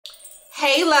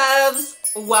Hey loves,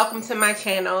 welcome to my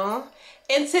channel.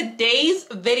 In today's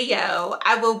video,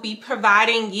 I will be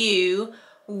providing you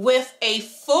with a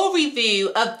full review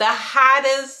of the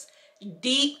hottest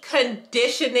deep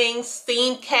conditioning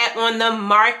steam cap on the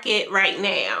market right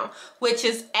now, which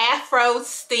is Afro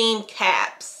Steam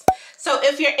Caps. So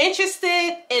if you're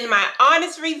interested in my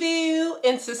honest review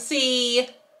and to see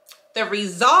the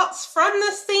results from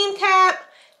the steam cap,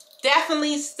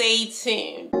 definitely stay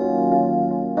tuned.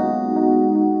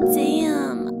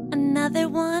 Another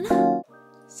one?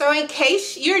 So in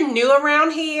case you're new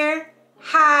around here,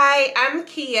 hi, I'm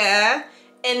Kia,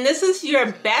 and this is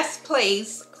your best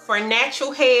place for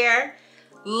natural hair,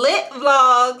 lit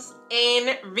vlogs,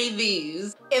 and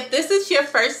reviews. If this is your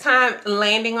first time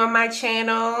landing on my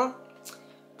channel,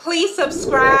 please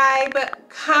subscribe,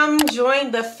 come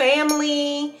join the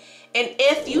family, and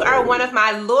if you are one of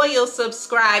my loyal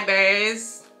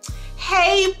subscribers,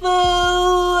 hey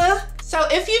boo! So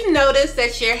if you've noticed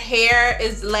that your hair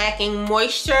is lacking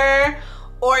moisture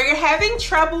or you're having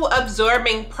trouble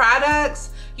absorbing products,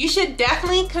 you should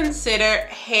definitely consider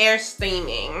hair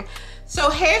steaming. So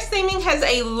hair steaming has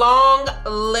a long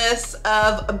list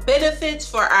of benefits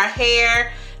for our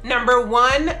hair. Number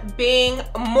one being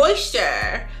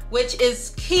moisture, which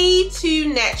is key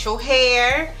to natural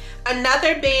hair.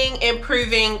 Another being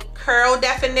improving curl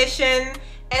definition,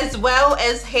 as well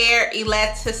as hair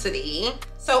elasticity.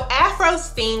 So Afro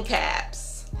Steam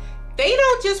Caps, they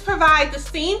don't just provide the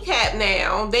steam cap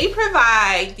now, they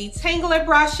provide detangler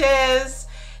brushes.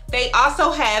 They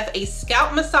also have a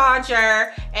scalp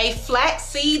massager, a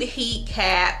flaxseed heat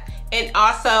cap, and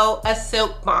also a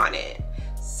silk bonnet.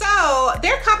 So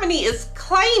their company is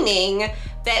claiming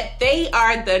that they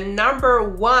are the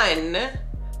 #1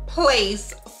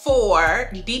 place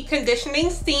for deep conditioning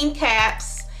steam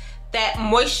caps that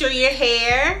moisture your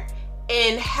hair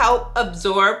and help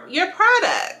absorb your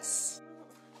products.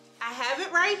 I have it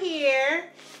right here,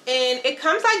 and it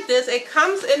comes like this. It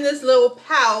comes in this little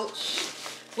pouch,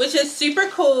 which is super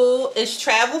cool. It's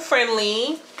travel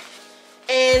friendly,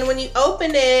 and when you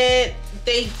open it,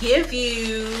 they give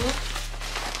you,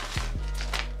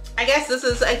 I guess this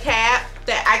is a cap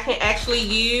that I can actually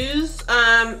use,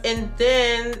 and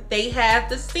then they have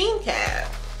the steam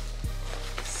cap.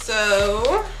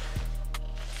 So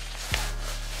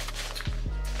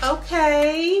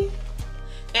okay,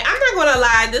 and I'm not gonna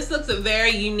lie, this looks very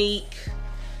unique,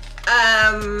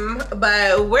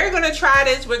 but we're gonna try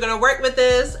this, we're gonna work with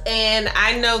this, and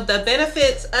I know the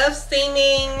benefits of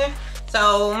steaming,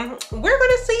 so we're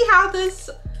gonna see how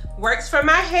this works for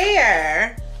my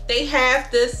hair. They have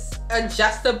this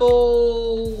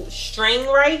adjustable string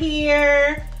right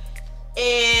here,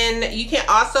 and you can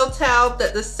also tell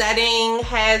that the setting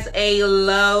has a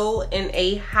low and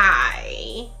a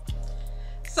high.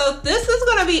 So this is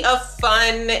gonna be a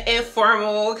fun,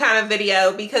 informal kind of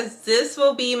video because this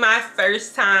will be my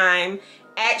first time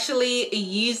actually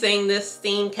using this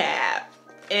steam cap.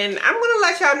 And I'm gonna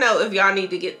let y'all know if y'all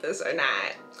need to get this or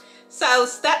not. So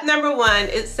step number 1,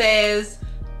 it says,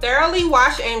 thoroughly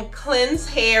wash and cleanse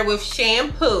hair with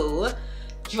shampoo.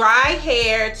 Dry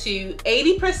hair to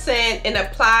 80% and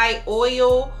apply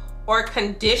oil or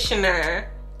conditioner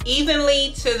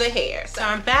evenly to the hair. So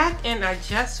I'm back and I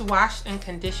just washed and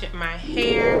conditioned my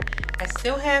hair. I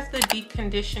still have the deep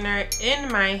conditioner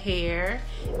in my hair,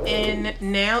 and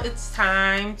now it's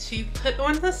time to put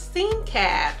on the steam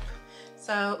cap.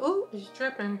 So, ooh, it's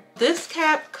dripping. This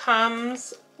cap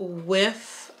comes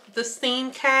with the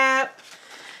steam cap.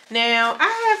 Now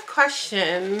I have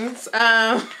questions,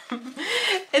 and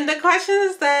the question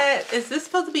is that, is this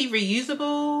supposed to be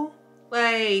reusable?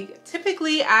 Like,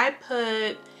 typically I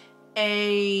put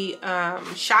a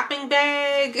shopping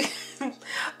bag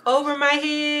over my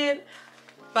head,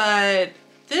 but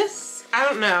this, I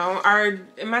don't know,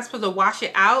 am I supposed to wash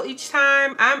it out each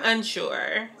time? I'm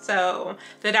unsure. So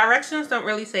the directions don't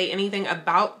really say anything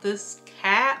about this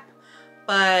cap,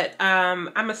 but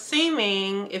I'm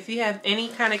assuming if you have any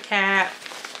kind of cap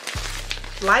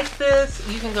like this,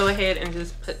 you can go ahead and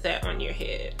just put that on your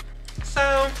head.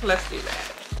 So let's do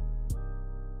that.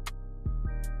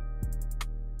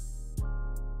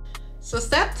 So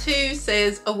step 2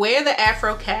 says, wear the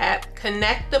Afro cap,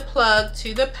 connect the plug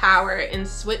to the power, and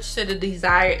switch to the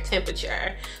desired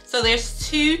temperature. So there's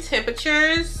 2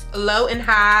 temperatures, low and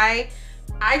high.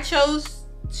 I chose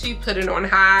to put it on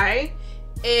high,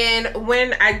 and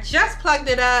when I just plugged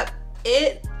it up,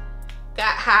 it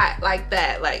got hot like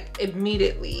that, like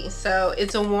immediately. So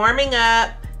it's warming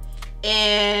up,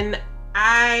 and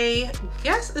I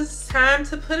guess it's time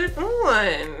to put it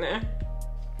on.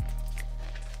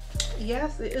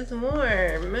 Yes, it is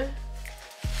warm.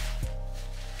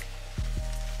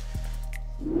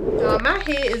 but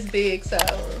my head is big, so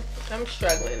I'm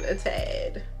struggling a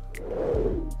tad.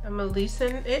 I'm gonna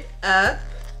loosen it up.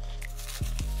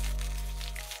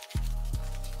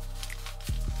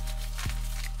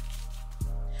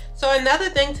 So another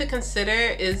thing to consider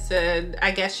is,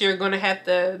 I guess you're gonna have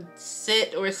to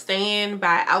sit or stand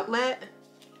by outlet.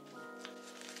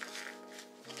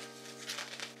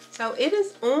 So it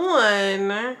is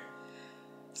on.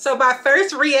 So my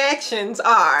first reactions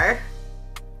are,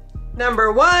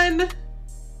 number one,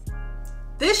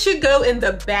 this should go in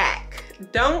the back.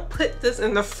 Don't put this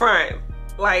in the front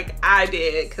like I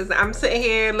did, because I'm sitting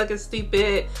here looking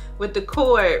stupid with the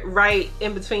cord right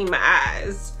in between my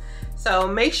eyes. So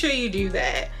make sure you do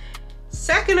that.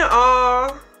 Second of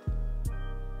all,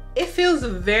 it feels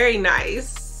very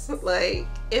nice. Like,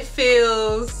 it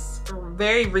feels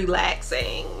very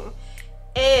relaxing.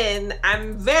 And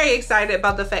I'm very excited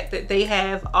about the fact that they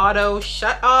have auto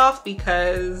shut off,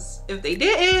 because if they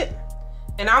didn't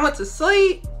and I went to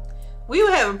sleep, we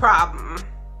would have a problem.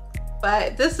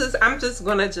 But this is, I'm just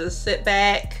gonna just sit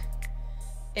back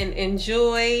and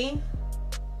enjoy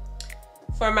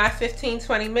for my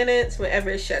 15-20 minutes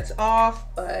whenever it shuts off.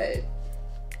 But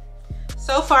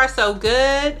so far so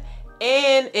good,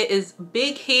 and it is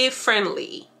big head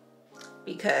friendly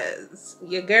because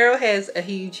your girl has a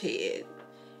huge head.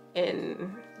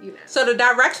 And you know, so the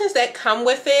directions that come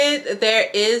with it, there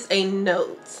is a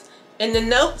note, and the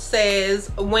note says,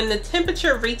 when the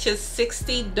temperature reaches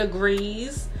 60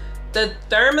 degrees, the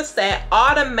thermostat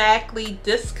automatically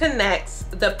disconnects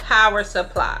the power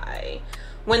supply.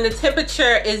 When the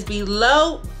temperature is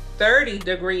below 30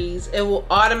 degrees, it will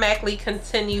automatically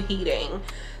continue heating.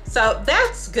 So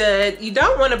that's good. You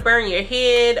don't want to burn your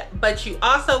head, but you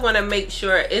also want to make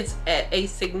sure it's at a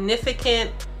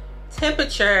significant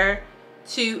temperature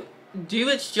to do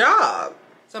its job.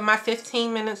 So my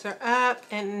 15 minutes are up,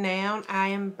 and now I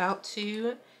am about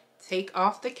to take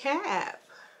off the cap.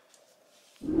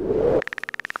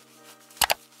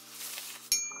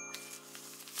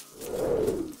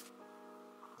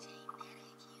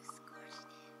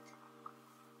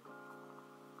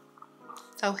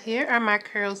 So here are my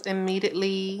curls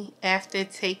immediately after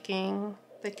taking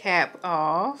the cap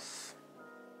off.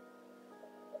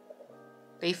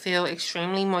 They feel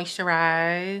extremely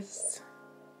moisturized.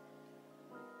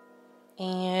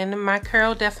 And my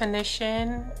curl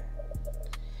definition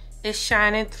is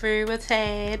shining through a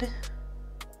tad.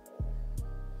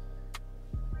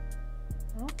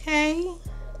 Okay.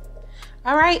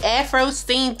 All right, Afro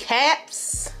Steam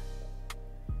Caps.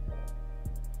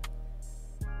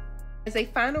 As a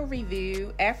final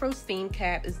review, Afro Steam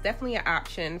Cap is definitely an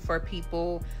option for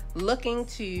people looking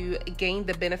to gain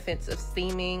the benefits of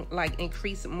steaming, like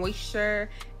increased moisture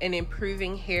and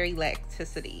improving hair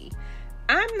elasticity.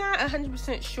 I'm not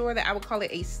 100% sure that I would call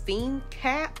it a steam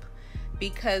cap,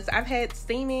 because I've had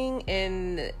steaming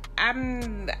and I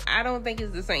don't think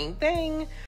it's the same thing,